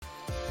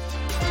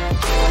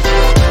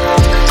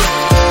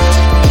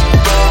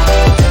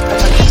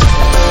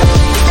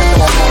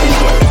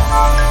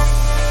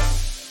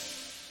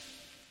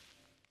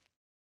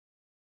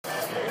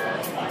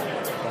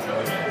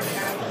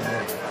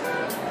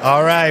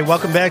All right,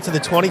 welcome back to the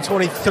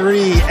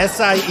 2023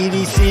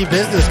 SIEDC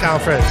Business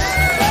Conference.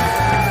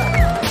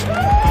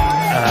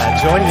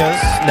 Joining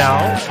us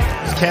now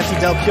is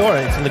Kathy Del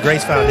Fiore from the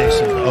Grace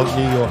Foundation of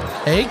New York.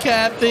 Hey,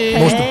 Kathy.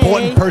 Most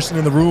important person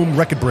in the room,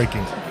 record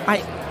breaking.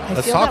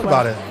 Let's talk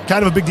about it.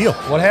 Kind of a big deal.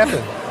 What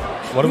happened?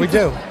 What did we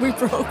do? We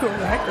broke a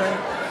record.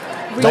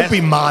 Don't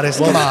be modest.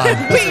 Come on.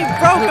 We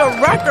broke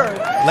a record.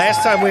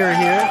 Last time we were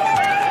here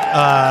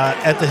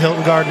at the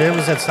Hilton Garden Inn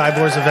was at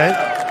Cyborg's event.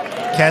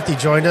 Kathy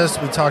joined us.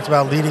 We talked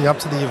about leading up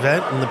to the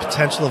event and the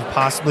potential of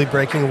possibly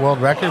breaking a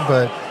world record,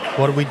 but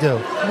what did we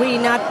do? We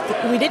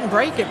didn't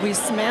break it. We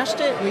smashed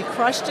it. We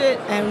crushed it,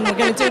 and we're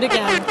going to do it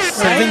again. Right?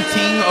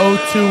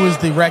 1702 is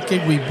the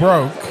record we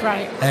broke.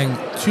 Right. And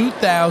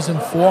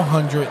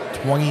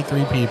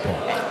 2,423 people.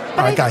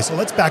 All right, guys, so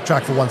let's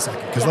backtrack for 1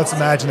 second, because let's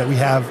imagine that we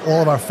have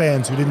all of our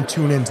fans who didn't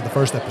tune in to the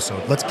first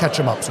episode. Let's catch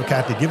them up. So,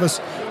 Kathy, give us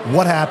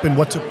what happened,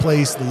 what took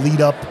place, the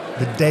lead up,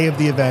 the day of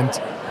the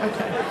event.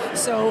 Okay.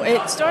 So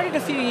it started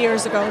a few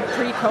years ago,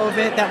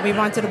 pre-COVID, that we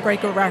wanted to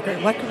break a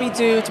record. What could we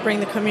do to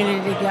bring the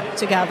community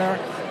together?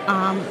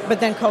 But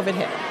then COVID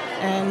hit,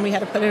 and we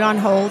had to put it on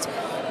hold.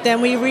 Then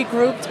we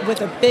regrouped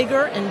with a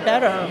bigger and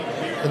better.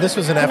 This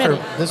was an effort.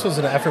 This was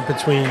an effort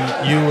between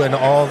you and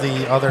all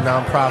the other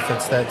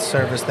nonprofits that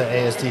service the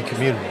ASD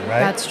community, right?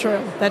 That's true.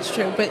 That's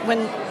true. But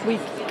when we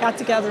got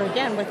together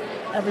again with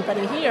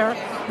everybody here,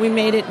 we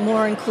made it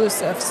more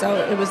inclusive. So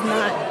it was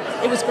not.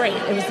 It was great.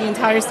 It was the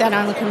entire Staten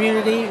Island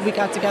community. We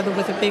got together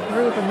with a big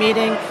group, a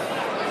meeting.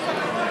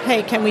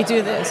 Hey, can we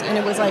do this? And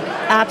it was like,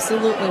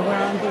 absolutely, we're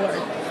on board.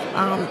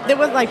 There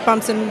was like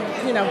bumps in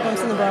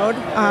the road.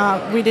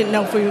 We didn't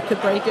know if we could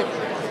break it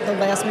the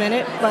last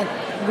minute, but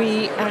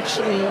we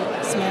actually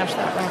smashed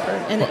that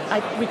record. And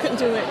we couldn't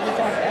do it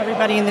without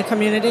everybody in the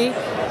community.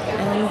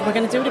 And we're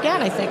going to do it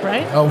again, I think,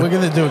 right? Oh, we're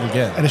going to do it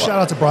again. And a shout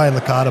out to Brian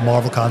Licata,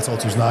 Marvel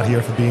Consults, who's not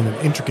here, for being an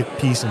intricate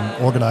piece and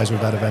organizer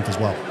of that event as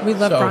well. We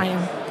love Brian.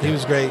 He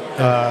was great.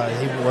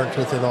 He worked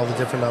within all the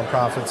different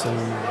nonprofits and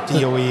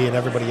DOE and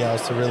everybody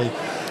else to really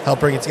help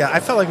bring it together.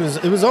 I felt like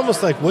it was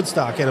almost like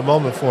Woodstock in a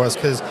moment for us,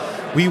 because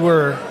we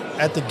were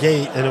at the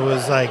gate and it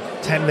was like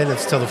 10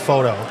 minutes till the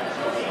photo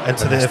and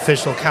to the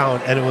official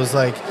count, and it was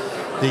like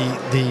the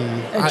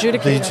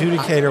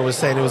adjudicator was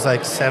saying it was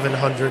like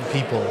 700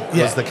 people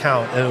was the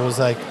count, and it was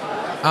like,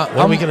 what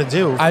are we going to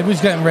do? I was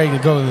getting ready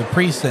to go to the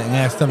precinct and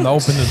ask them to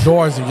open the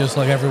doors and just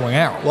let everyone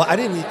out. Well, I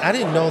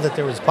didn't know that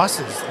there was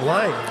buses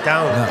lying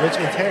down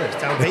Richmond Terrace,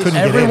 down Bay.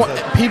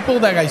 People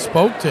that I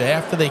spoke to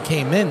after they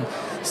came in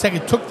said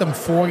it took them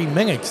 40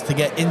 minutes to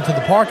get into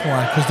the parking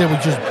lot because there were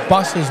just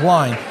buses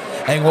lined,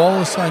 and all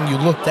of a sudden you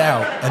looked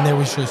out and there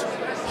was just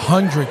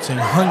hundreds and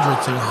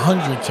hundreds and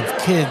hundreds of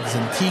kids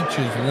and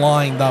teachers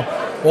lined up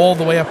all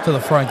the way up to the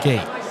front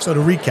gate. So to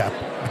recap,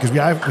 because we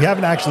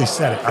haven't actually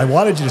said it. I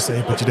wanted you to say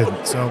it, but you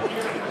didn't. So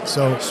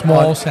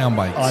small sound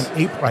bites.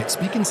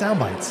 Speaking sound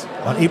bites,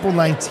 on April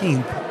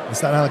 19th, the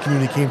Staten Island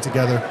community came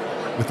together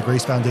with the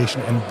Grace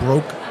Foundation and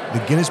broke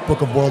the Guinness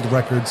Book of World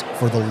Records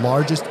for the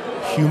largest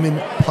human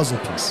puzzle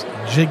piece.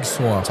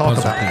 Jigsaw Talk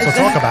puzzle about piece. it.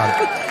 So talk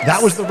about it.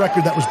 That was the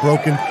record that was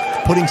broken,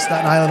 putting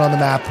Staten Island on the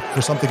map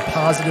for something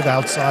positive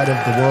outside of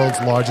the world's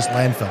largest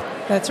landfill.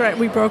 That's right.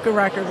 We broke a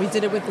record. We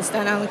did it with the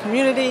Staten Island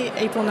community,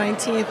 April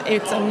 19th.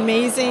 It's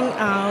amazing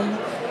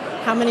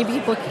how many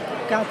people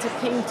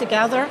came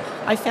together.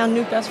 I found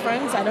new best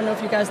friends. I don't know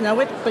if you guys know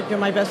it, but you're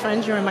my best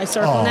friends. You're in my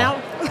circle now.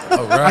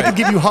 Oh, right. I could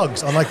give you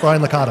hugs, unlike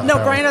Brian Licata. No,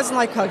 apparently. Brian doesn't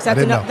like hugs.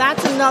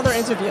 That's another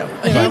interview.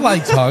 He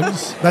likes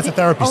hugs. That's a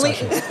therapy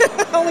session.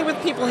 Only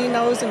with people he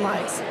knows and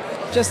likes.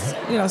 Just,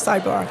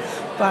 sidebar.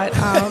 But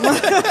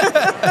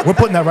we're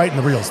putting that right in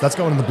the reels. That's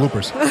going in the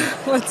bloopers.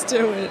 Let's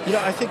do it.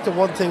 I think the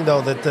one thing,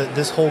 though, that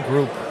this whole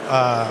group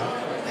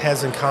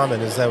has in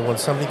common is that when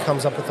somebody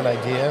comes up with an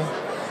idea,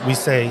 we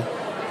say,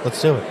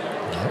 let's do it.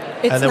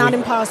 It's not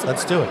impossible.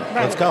 Let's do it.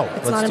 Right. Let's go.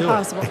 It's not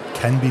impossible. It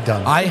can be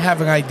done. I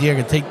have an idea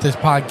to take this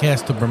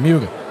podcast to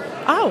Bermuda.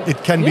 Oh.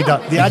 It can be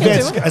done. The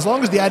advance, as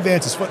long as the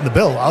advance is footing the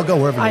bill, I'll go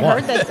wherever you want. I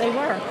heard that they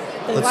were.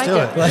 Let's do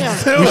it.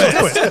 Let's do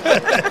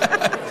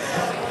it.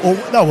 Well,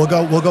 no,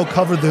 we'll go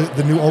cover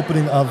the new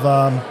opening of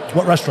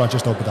what restaurant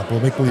just opened up.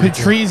 We'll make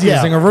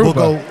Patrizia's in Aruba. We'll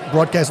go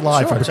broadcast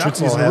live from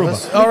Patrizia's in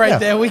Aruba. All right,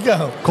 there we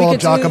go. Call up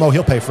Giacomo,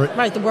 he'll pay for it.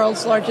 Right, the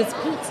world's largest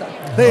pizza.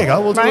 There you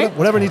go. We'll do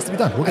whatever needs to be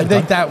done. I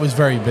think that was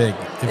very big.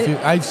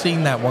 I've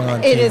seen that one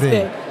on TV. It is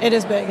big. It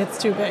is big. It's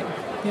too big.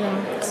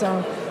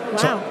 So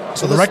wow.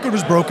 So the record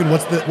was broken.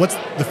 What's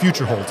the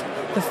future hold?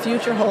 The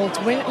future holds.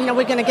 We're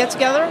going to get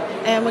together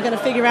and we're going to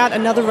figure out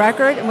another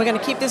record, and we're going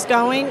to keep this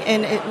going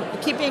and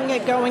keeping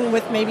it going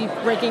with maybe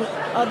breaking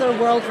other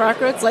world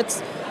records.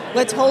 Let's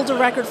hold a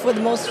record for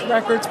the most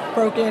records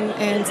broken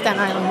in Staten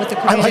Island with the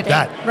community. I like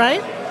that.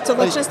 Right? So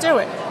let's just do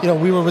it.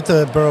 We were with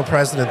the borough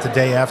president the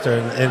day after,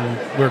 and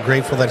we're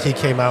grateful that he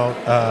came out.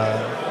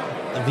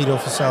 Vito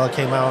Fasella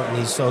came out and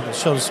he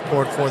showed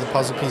support for the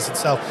puzzle piece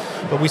itself.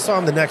 But we saw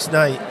him the next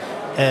night,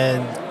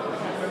 and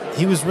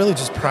he was really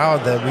just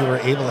proud that we were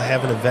able to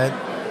have an event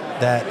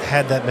that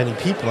had that many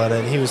people in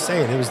it. And he was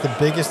saying it was the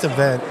biggest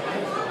event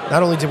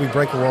not only did we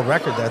break a world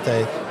record that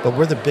day, but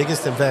we're the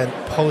biggest event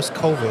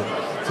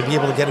post-COVID to be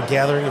able to get a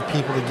gathering of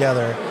people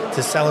together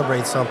to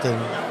celebrate something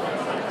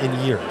in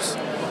years.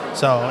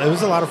 So it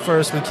was a lot of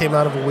firsts. We came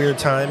out of a weird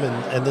time,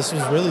 and this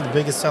was really the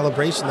biggest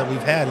celebration that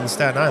we've had in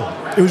Staten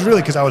Island. It was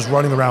really because I was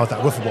running around with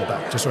that wiffle ball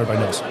bat, just so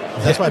everybody knows.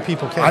 That's why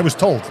people came. I was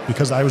told,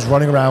 because I was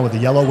running around with a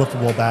yellow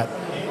wiffle ball bat,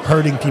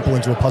 herding people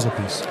into a puzzle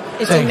piece.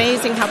 It's Hey.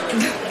 amazing how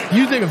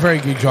You did a very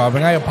good job,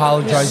 and I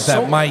apologize Yeah.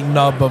 that my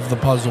nub of the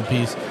puzzle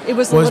piece it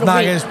was a little not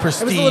weak. as It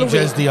was a little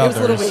prestige as weak. the It was others.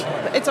 a little weak,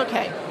 but it's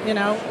okay. You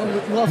know,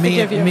 we'll Me,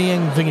 forgive you. me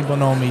and Vinny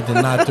Bonomi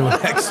did not do an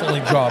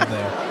excellent job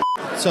there.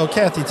 So,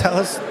 Kathy, tell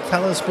us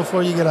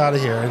before you get out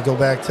of here and go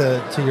back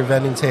to your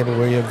vending table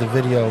where you have the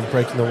video of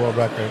breaking the world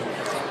record.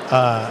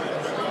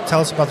 Tell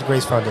us about the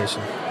Grace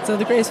Foundation. So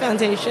the Grace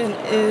Foundation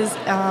is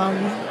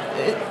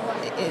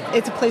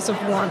it's a place of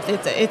warmth.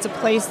 It's a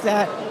place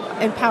that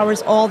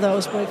empowers all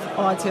those with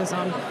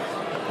autism.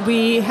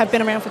 We have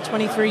been around for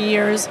 23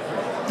 years.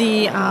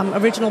 The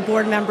original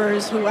board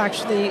members who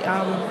actually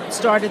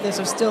started this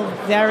are still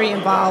very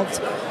involved.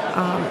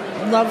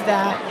 Love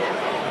that.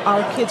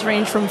 Our kids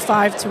range from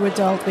 5 to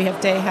adult. We have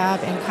day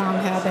hab and com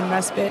hab and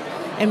respite.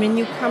 And when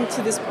you come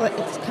to this place,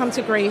 come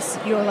to Grace,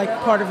 you're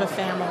like part of a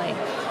family.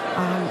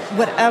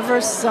 Whatever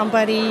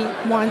somebody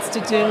wants to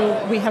do,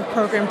 we have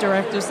program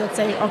directors that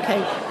say,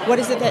 okay, what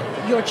is it that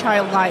your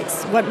child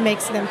likes? What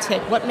makes them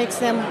tick? What makes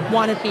them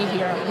want to be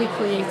here? We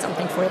create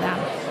something for them.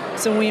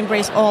 So we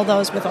embrace all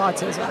those with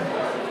autism.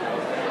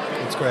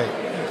 It's great.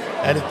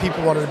 And if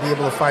people wanted to be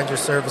able to find your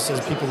services,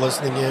 people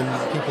listening in,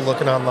 people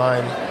looking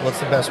online, what's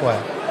the best way?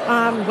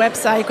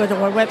 Website, go to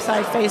our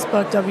website,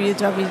 Facebook,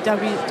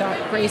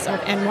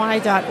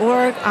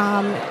 www.graceofny.org.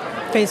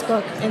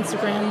 Facebook,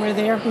 Instagram, we're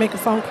there. Make a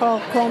phone call,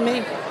 call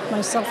me.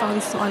 My cell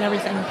phone's on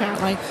everything,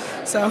 apparently.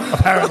 So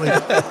Apparently.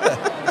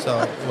 So,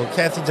 well,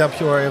 Kathy Del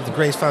Fiore of the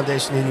Grace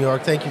Foundation in New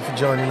York, thank you for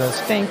joining us.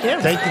 thank you.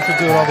 Thank you for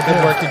doing all the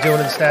good work you're doing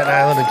in Staten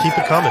Island, and keep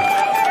it coming.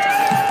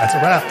 That's a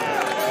wrap.